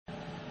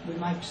we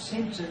make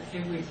sense of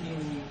everything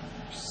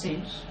we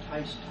sense,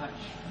 taste, touch,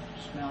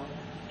 smell,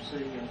 see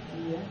and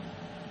hear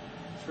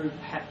through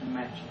pattern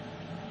matching.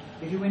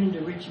 If you went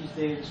into Richie's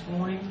there this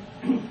morning,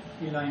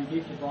 you named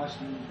it to buy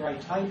some grey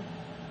tape,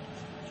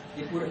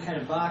 it would have had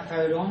a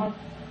barcode on it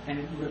and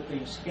it would have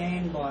been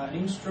scanned by an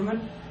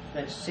instrument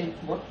that sent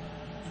what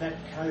that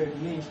code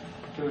meant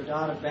to a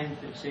data bank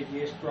that said,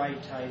 yes, grey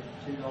tape,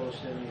 $2.75.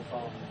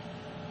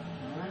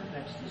 Alright,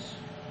 that's this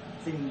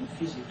thing in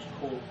physics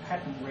called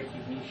pattern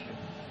recognition.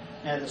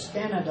 Now the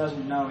scanner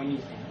doesn't know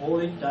anything. All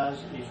it does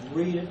is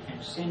read it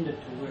and send it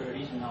to where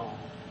it is known.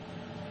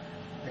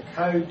 The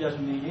code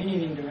doesn't mean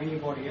anything to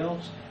anybody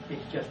else. It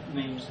just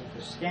means that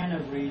the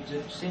scanner reads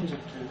it, sends it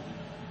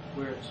to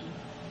where it's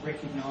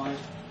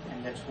recognised,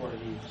 and that's what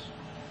it is.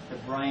 The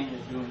brain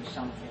is doing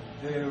something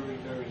very,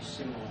 very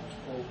similar. It's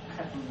called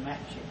pattern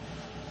matching.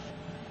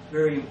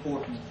 Very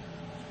important.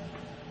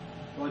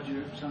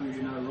 Roger, some of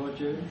you know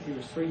Roger, he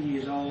was 3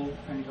 years old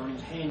and he got on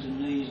his hands and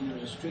knees and there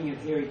was a string of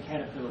hairy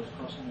caterpillars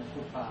crossing the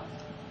footpath.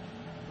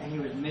 And he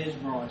was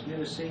mesmerised,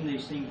 never seen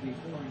these things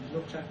before, and he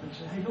looked up and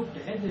said, hey look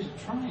Dad, there's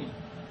a train.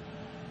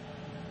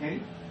 Now,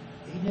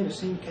 he'd never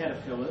seen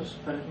caterpillars,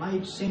 but it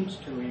made sense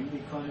to him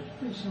because it's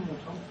pretty similar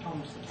to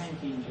Thomas the Tank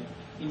Engine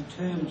in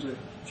terms of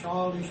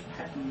childish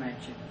pattern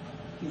matching.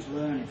 He's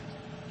learning.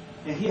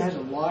 Now he has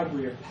a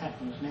library of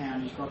patterns now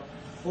and he's got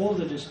all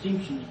the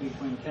distinctions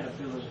between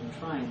caterpillars and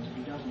trains. If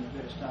he doesn't, he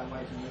better start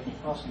waiting at the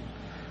crossing.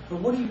 But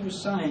what he was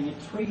saying at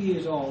 3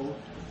 years old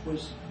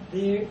was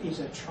there is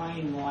a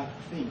train-like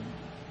thing.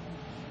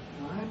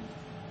 Right?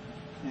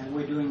 Now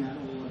we're doing that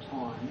all the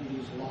time. It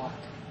is like,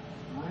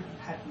 right?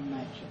 Pattern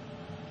matching.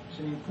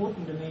 Some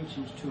important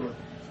dimensions to it.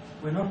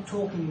 We're not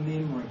talking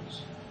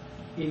memories.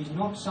 It is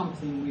not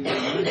something we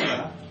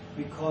remember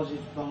because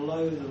it's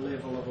below the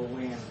level of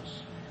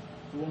awareness.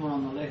 The woman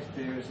on the left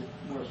there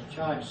was a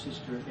charge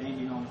sister at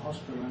Dandenong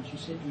Hospital, and she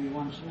said to me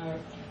once, you know,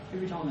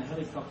 every time the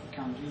helicopter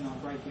comes in, I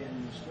break out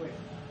in a sweat.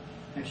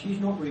 Now, she's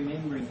not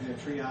remembering her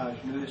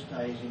triage nurse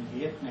days in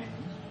Vietnam.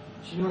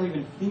 She's not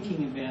even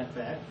thinking about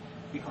that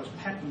because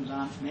patterns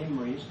aren't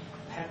memories.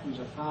 Patterns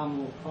are far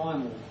more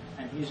primal,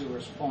 and here's a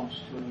response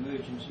to an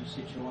emergency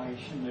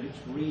situation that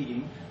it's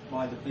reading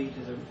by the beat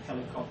of the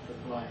helicopter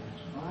blades,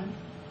 right?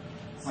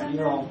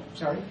 So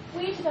sorry?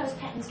 Where do those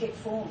patterns get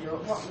formed, or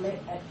what?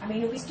 I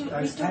mean, we still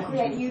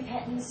create new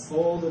patterns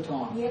all the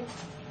time. Yep.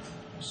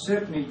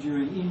 Certainly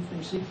during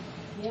infancy.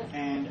 Yep.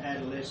 And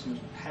adolescence,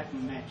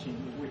 pattern matching,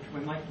 with which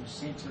we're making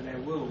sense of our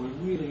world.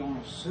 We're really on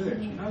a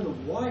search. You know, the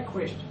why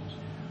questions.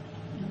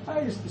 Why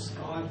is the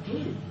sky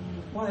blue?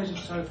 Why is it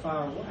so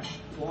far away?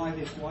 Why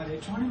this? Why they're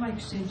trying to make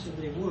sense of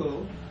their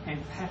world,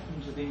 and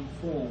patterns are being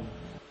formed.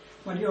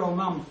 My dear old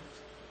mum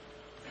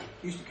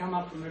used to come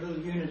up from a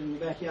little unit in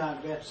the backyard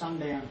about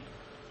sundown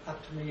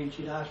up to me, and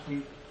she'd ask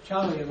me,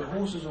 Charlie, are the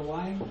horses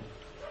away?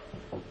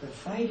 The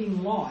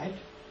fading light,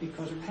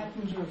 because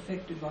patterns are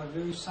affected by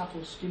very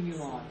subtle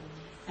stimuli,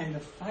 and the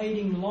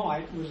fading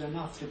light was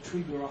enough to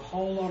trigger a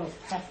whole lot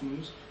of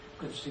patterns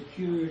of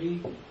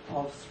security,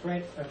 of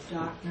threat, of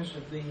darkness,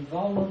 of being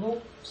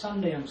vulnerable.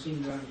 Sundown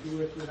syndrome, if you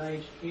work with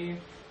aged care,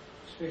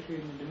 especially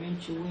in the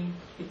dementia wing,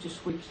 it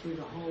just sweeps through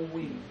the whole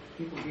wing.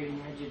 People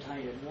getting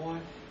agitated.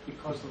 Why?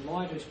 Because the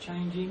light is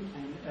changing,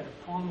 and at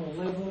a primal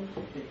level,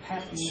 their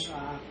patterns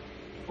are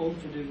all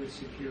to do with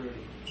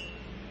security.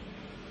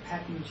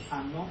 Patterns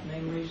are not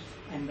memories,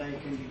 and they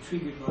can be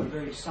triggered by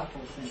very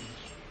subtle things.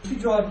 If you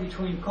drive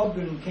between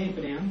Cobden and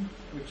Camperdown,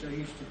 which I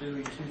used to do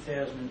in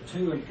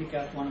 2002, and pick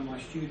up one of my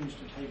students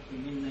to take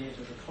him in there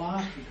to the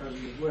class because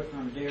he was working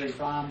on a dairy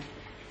farm,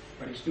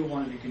 but he still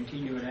wanted to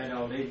continue at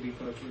adult ed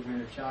because we were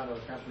going to charter a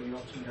couple of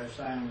yachts and go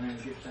sailing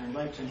around Gippsland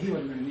Lakes, and he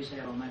wasn't going to miss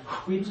out on that for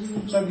quids.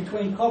 So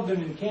between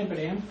Cobden and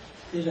Camperdown,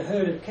 there's a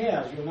herd of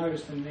cows. You'll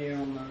notice them there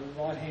on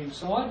the right-hand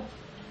side,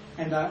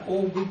 and they're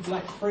all big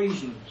black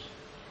Friesians,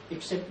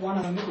 except one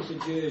of them is a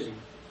Jersey.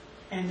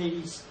 And it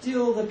is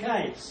still the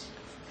case.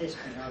 I've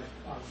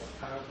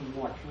got and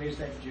watch, where's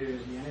that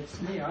Jersey? And it's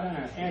there. I don't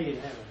know how you'd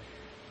have it.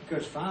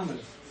 Because farmers,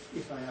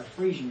 if they are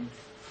Friesian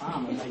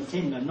farmers, they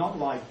tend to not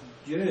like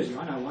Jersey.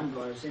 I know one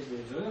guy who says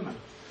they're vermin.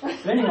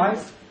 But anyway,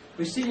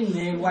 we're sitting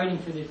there waiting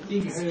for this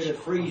big herd of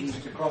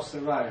Friesians to cross the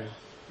road.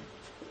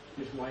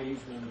 Just waiting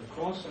for them to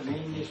cross, and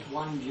then this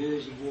one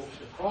Jersey walks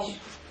across,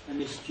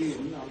 and this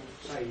student, I'll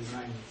say his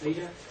name is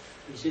Peter,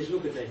 he says,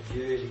 look at that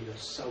Jersey, the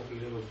sulky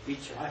little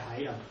bitch, I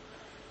hate him.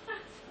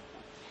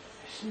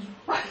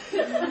 I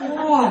says,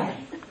 why?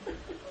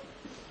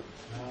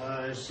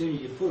 As soon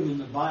as you put them in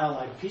the bale,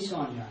 they piss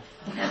on you.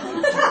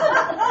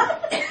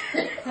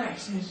 He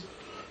says,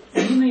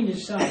 and you mean to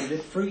say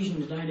that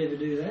Friesians don't ever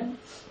do that?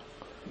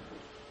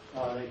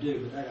 Oh, they do,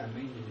 but they don't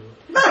mean to do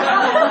it.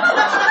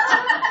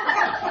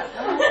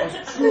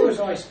 As true as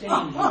I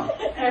stand here,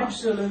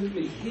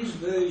 absolutely his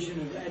version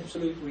of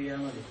absolute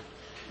reality.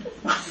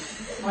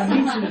 I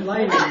mention it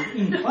later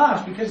in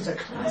class because it's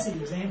a classic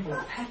example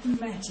of pattern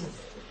matching.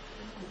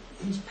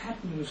 His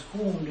pattern was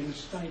formed in a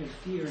state of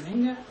fear and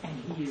anger,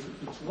 and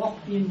it's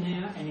locked in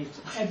now, and it's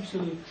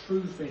absolute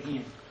true for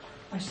him.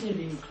 I said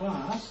in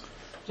class,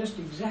 just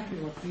exactly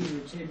what Peter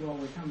had said while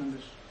we're coming to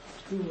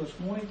school this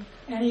morning,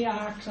 and he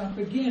arcs up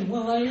again.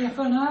 Well, they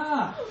effing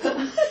are.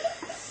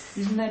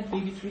 Isn't that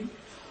bigotry?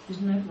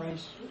 Isn't that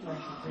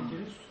racial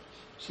prejudice?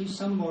 See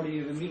somebody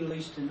of a Middle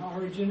Eastern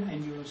origin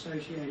and you're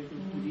associated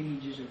with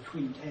images of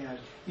Twin Towers.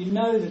 You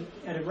know that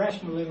at a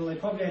rational level they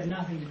probably had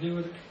nothing to do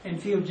with it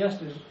and feel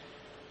just as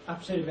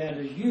upset about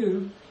it as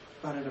you,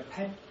 but at a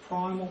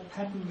primal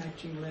pattern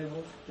matching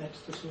level,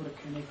 that's the sort of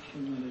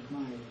connection that is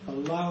made,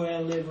 below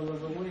our level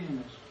of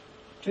awareness.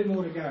 2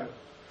 more to go.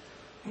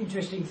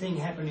 Interesting thing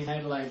happened in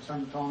Adelaide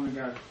some time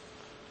ago.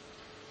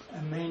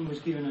 A man was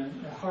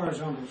given a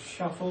horizontal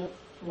shuffle,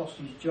 lost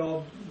his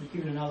job, was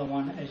given another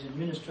one as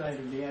administrator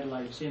of the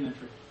Adelaide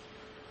Cemetery.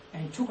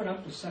 And he took it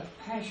up with such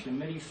passion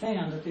that he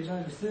found that there's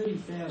over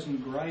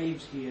 30,000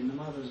 graves here and the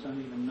mothers don't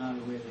even know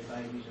where their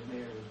babies are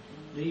buried.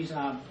 These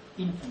are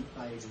infant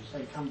babies.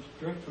 They come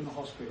direct from the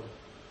hospital.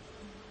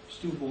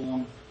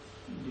 Stillborn,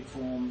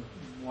 deformed,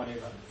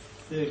 whatever.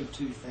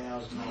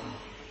 32,000 of them.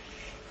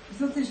 I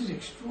thought, this is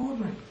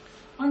extraordinary.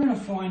 I'm going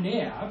to find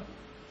out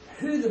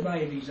who the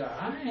babies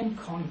are and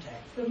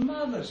contact the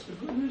mothers, for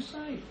goodness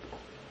sake.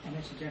 And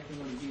that's exactly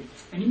what he did.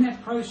 And in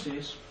that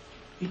process,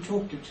 he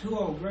talked to 2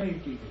 old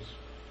grave diggers.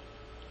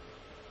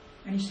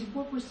 And he said,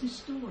 what was this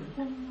story?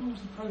 What was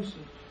the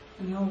process?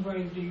 And the old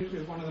grave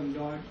diggers, one of them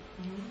died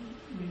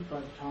by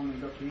the time we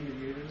got to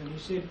interview them, and he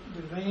said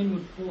the van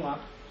would pull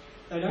up.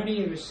 They'd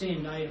only ever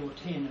send 8 or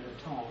 10 at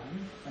a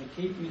time. They'd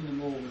keep them in the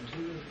morgue,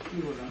 a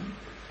few of them.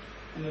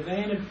 And the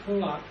van would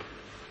pull up,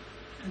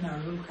 and there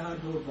were little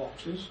cardboard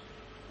boxes,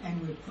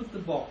 and we'd put the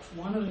box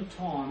one at a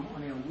time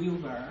on our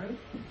wheelbarrow,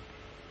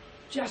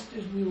 just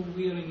as we were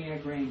wheeling our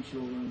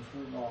grandchildren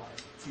for a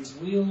ride. We'd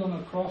wheel them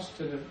across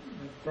to the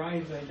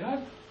grave they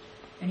dug,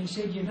 and he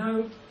said, you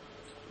know,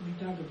 we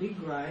dug a big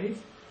grave,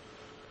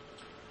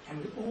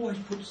 and we always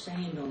put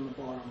sand on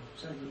the bottom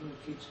so the little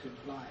kids could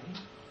play,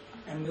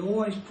 and we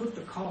always put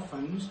the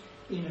coffins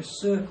in a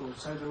circle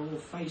so they're all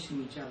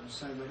facing each other,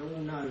 so they'd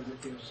all know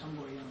that there was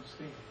somebody else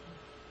there.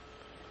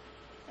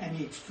 And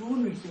the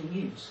extraordinary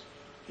thing is,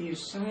 he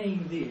is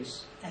saying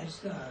this as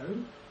though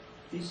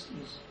this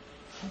is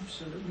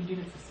absolute. We did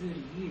it for 30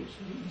 years.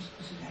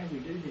 This is how we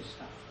do this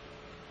stuff.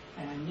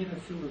 And I never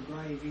filled a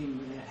grave in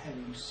without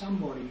having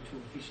somebody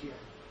to officiate.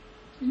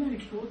 Isn't that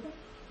extraordinary?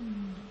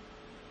 Mm.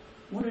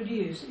 What it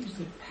is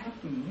that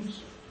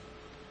patterns,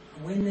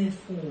 when they're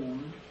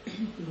formed,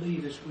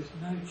 leave us with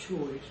no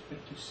choice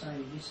but to say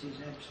this is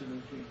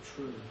absolutely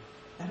true.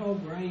 That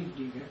old grave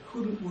digger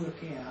couldn't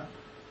work out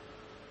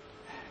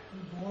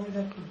why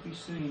that would be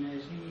seen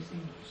as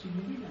anything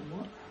significant.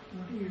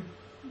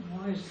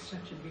 Why is it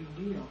such a big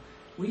deal?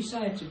 We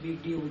say it's a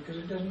big deal because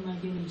it doesn't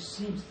make any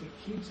sense.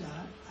 The kids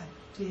are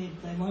dead.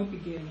 They won't be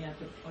getting out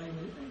to play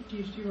with it. Do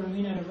you see what I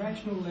mean? At a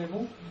rational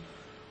level.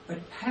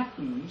 But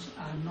patterns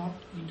are not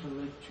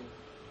intellectual.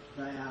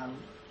 They are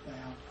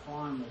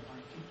primal. I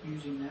keep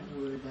using that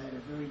word. They're at a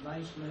very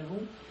base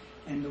level.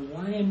 And the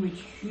way in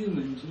which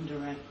humans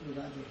interact with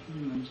other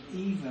humans,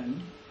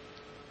 even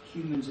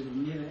humans that have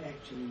never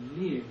actually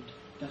lived,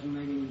 doesn't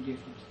make any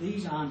difference.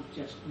 These aren't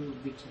just little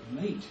bits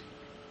of meat.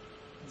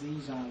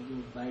 These are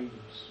little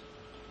babies.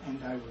 And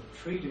they were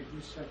treated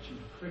with such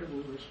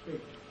incredible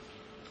respect.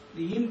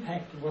 The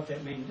impact of what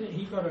that means,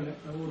 he got an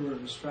Order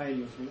of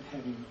Australia for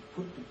having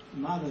put the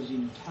mothers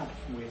in touch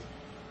with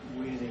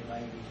where their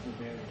babies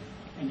were buried.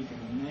 And you can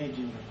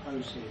imagine the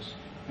process,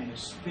 and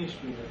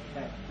especially the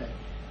fact that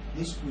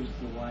this was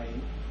the way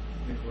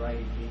the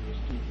grave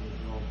diggers did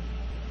their job.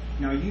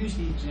 Now I use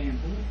the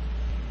example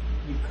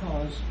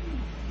because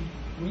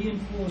it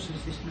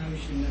reinforces this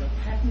notion that a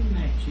pattern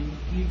matching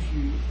gives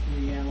you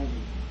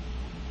reality.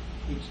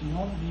 It's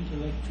not an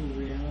intellectual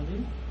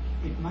reality.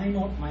 It may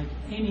not make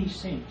any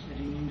sense at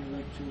an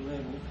intellectual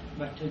level,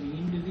 but to the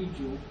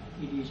individual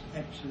it is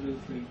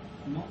absolutely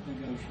not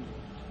negotiable.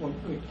 Well,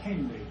 it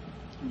can be,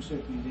 and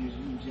certainly there's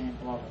an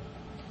example of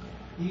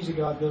it. Years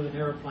ago I built an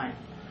aeroplane,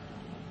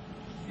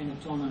 and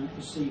it's on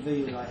a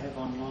CV that I have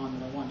online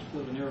that I once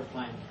built an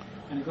aeroplane,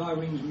 and a guy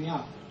rings me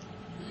up,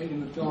 Peter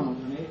McDonald,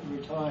 a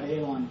retired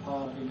airline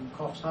pilot in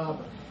Coffs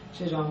Harbour,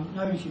 says, I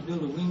noticed you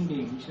built a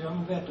wingding. He said, I'm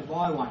about to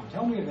buy one.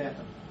 Tell me about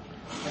them.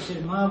 I said,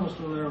 a marvellous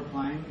little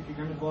aeroplane. If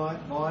you're going to buy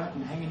it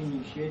and hang it in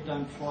your shed,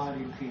 don't fly it,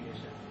 you'll kill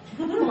yourself.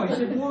 Oh, he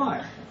said,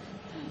 why?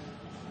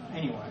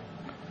 Anyway,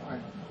 I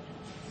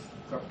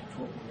got to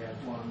talking about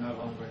why I'm no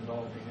longer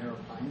involved in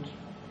aeroplanes.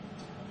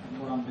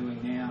 And what I'm doing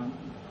now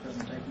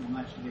doesn't take me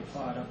much to get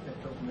fired up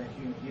about talking about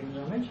human humans.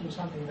 I mentioned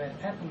something about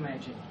pattern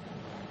matching.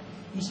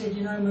 He said,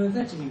 you know, Merv,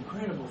 that's an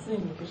incredible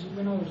thing, because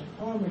when I was at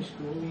primary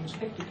school, the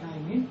inspector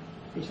came in.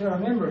 He said, I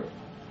remember it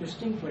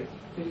distinctly,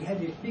 that he had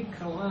this big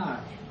collage,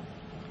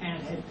 and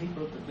it had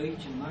people at the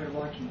beach and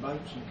motorbikes and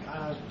boats and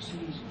cars and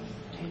cities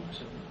and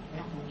tents and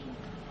mountains and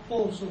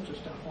all sorts of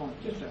stuff on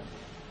it. Just a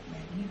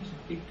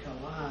magnificent big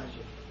collage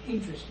of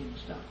interesting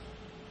stuff.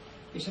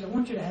 He said, I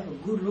want you to have a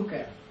good look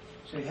at it.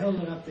 So he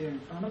held it up there in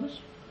front of us,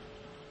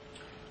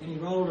 and he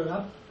rolled it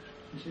up.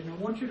 He said,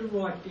 I want you to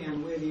write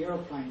down where the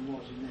aeroplane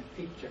was in that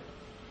picture.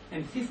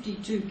 and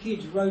 52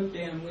 kids wrote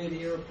down where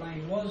the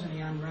aeroplane was, and he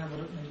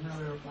unravelled it, and there's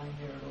no aeroplane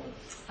there at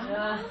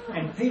all.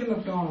 And Peter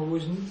MacDonald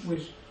was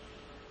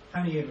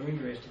only ever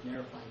interested in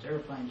aeroplanes.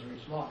 Aeroplanes are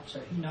his life, so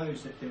he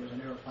knows that there was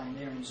an aeroplane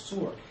there and he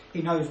saw it.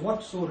 He knows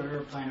what sort of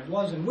aeroplane it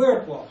was and where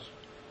it was.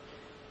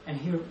 And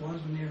here it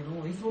wasn't there at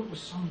all. He thought it was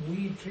some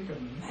weird trick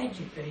of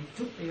magic that he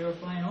took the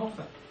aeroplane off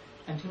it.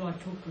 Until I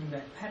talked to him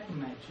about pattern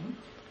matching.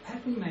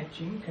 Pattern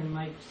matching can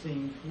make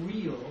things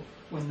real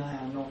when they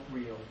are not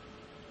real.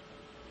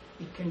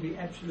 It can be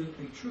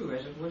absolutely true,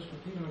 as it was for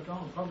Peter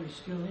MacDonald, probably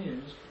still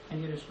is,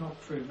 and yet it's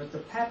not true. But the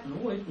pattern,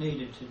 all it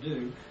needed to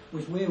do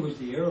was, where was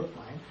the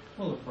aeroplane?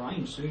 Well, the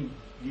brain soon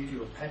gives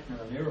you a pattern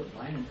of an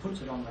aeroplane and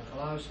puts it on the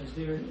collage, says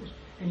there it is.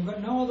 And you've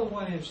got no other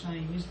way of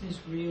saying, is this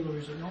real or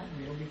is it not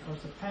real,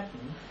 because the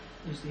pattern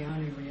is the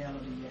only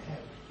reality you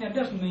have. Now, it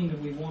doesn't mean that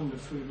we wander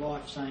through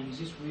life saying, is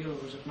this real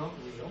or is it not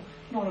real?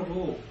 Not at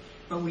all.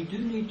 But we do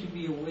need to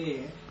be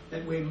aware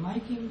that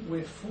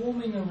we're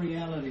forming a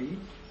reality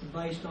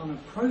based on a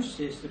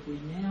process that we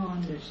now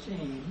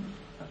understand,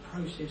 a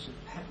process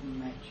of pattern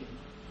matching.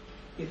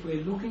 If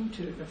we're looking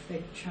to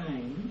affect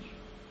change,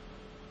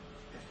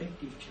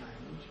 effective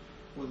change,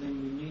 well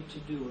then we need to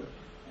do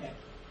it at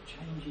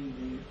changing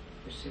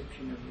the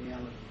perception of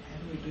reality. How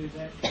do we do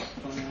that?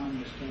 By our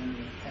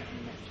understanding of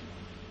pattern matching.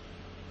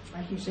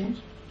 Making sense?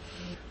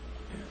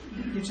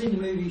 You've seen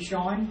the movie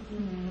Shine?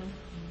 Mm-hmm.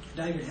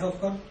 David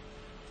Helfgott.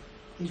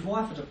 His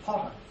wife was a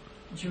potter,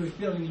 and she was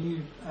building a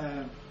new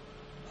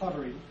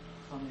pottery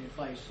on their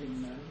place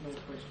in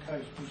northwest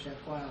coast, New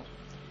South Wales.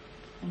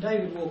 And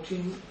David walks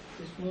in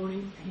this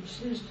morning and he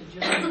says to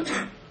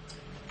Jane,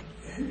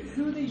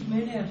 who are these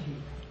men out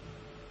here?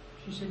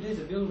 She said, they're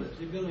the builders.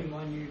 They're building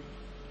my new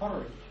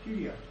pottery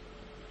studio.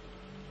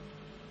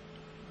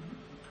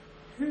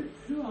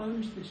 Who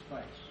owns this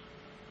place?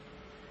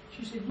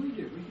 She said, we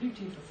do. We've lived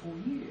here for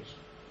 4 years.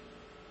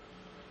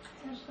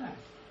 How's that?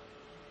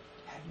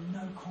 Have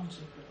no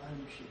concept of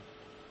ownership.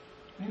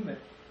 Remember,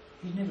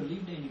 he's never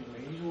lived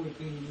anywhere. He's always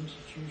been in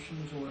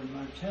institutions or in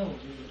motels.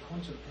 He was a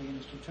concert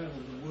pianist who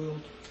travelled the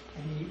world,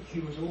 and he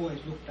was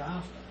always looked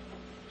after.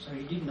 So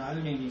he didn't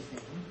own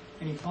anything,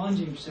 and he finds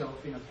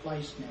himself in a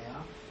place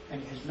now,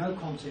 and he has no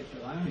concept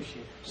of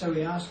ownership. So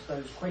he asks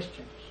those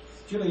questions.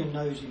 Gillian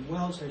knows him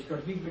well, so he's got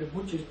a big bit of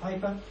butcher's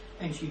paper,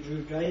 and she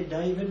drew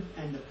David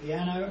and the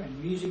piano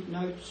and music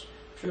notes,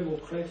 treble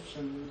clefs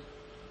and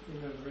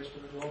the rest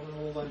of it, Robin,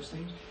 all those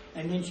things.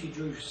 And then she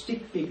drew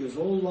stick figures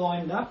all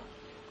lined up,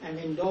 and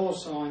then dollar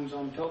signs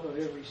on top of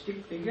every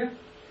stick figure.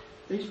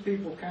 These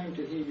people came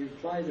to hear you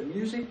play the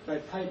music, they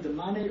paid the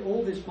money,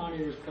 all this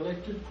money was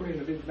collected, put in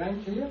a big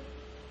bank here.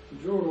 You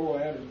draw it all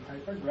out in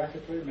paper,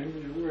 graphically. Remember,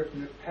 you work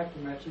in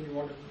pattern matching, you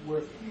want to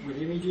work with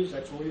images,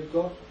 that's all you've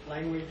got.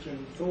 Language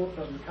and thought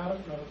doesn't cut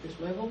it, not at this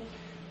level.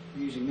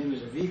 You're using them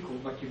as a vehicle,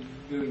 but you're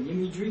doing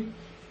imagery.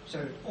 So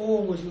it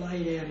all was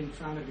laid out in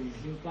front of him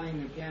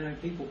playing the piano,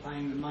 people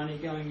paying the money,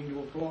 going into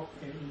a block,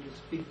 into this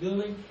big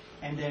building,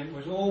 and then it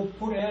was all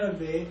put out of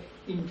there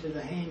into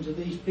the hands of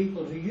these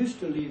people who used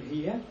to live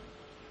here,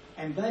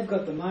 and they've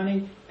got the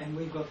money, and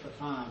we've got the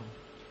farm.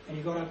 And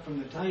he got up from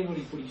the table,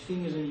 he put his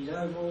fingers in his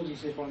overalls, he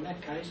said, well, in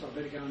that case, I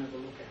better go and have a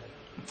look at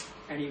it.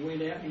 And he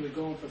went out and he was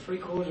gone for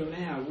 3/4 of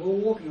an hour. We were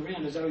walking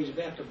around as though he was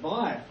about to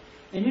buy it.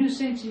 And in a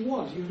sense he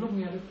was. He was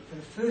looking at it for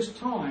the first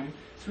time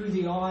through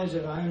the eyes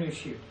of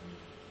ownership.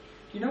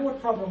 Do you know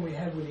what problem we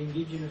have with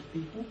Indigenous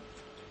people?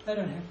 They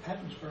don't have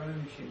patterns for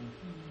ownership.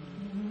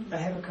 They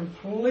have a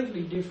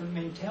completely different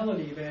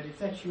mentality about if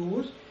that's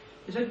yours,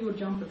 is that your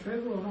jumper,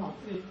 Trevor, or not?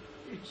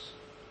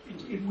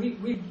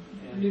 We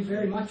live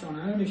very much on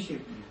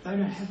ownership. They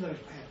don't have those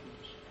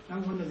patterns. No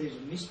wonder there's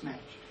a mismatch.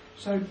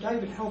 So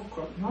David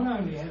Helfgott not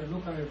only had a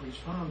look over his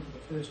farm for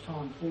the first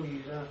time 4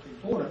 years after he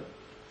bought it,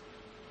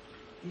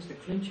 here's the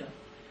clincher.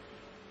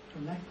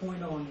 From that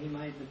point on, he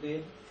made the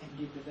bed and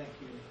did the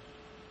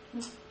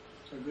vacuuming.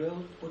 So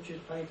girls, butcher's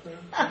paper.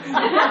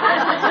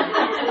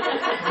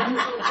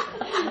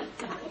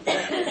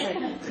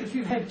 If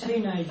you have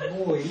teenage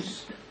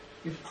boys,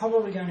 you're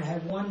probably going to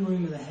have one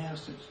room of the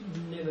house that's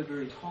never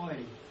very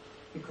tidy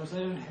because they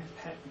don't have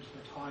patterns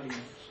for tidiness.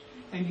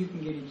 And you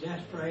can get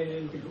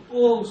exasperated and do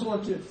all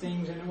sorts of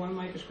things and it won't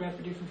make a scrap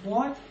of difference.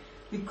 Why?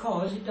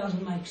 Because it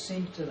doesn't make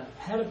sense to them.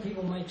 How do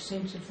people make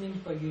sense of things?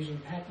 By using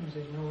patterns.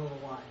 There's no other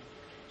way.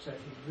 So if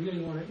you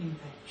really want to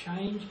impact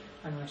change,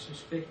 and I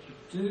suspect you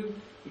do,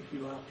 if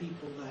you are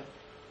people that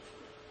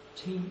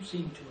seem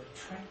to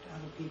attract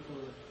other people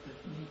that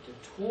need to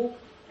talk,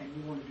 and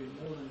you want to do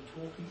more than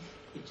talking,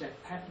 it's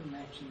at pattern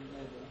matching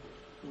level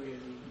where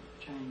the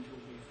change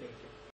will be effective.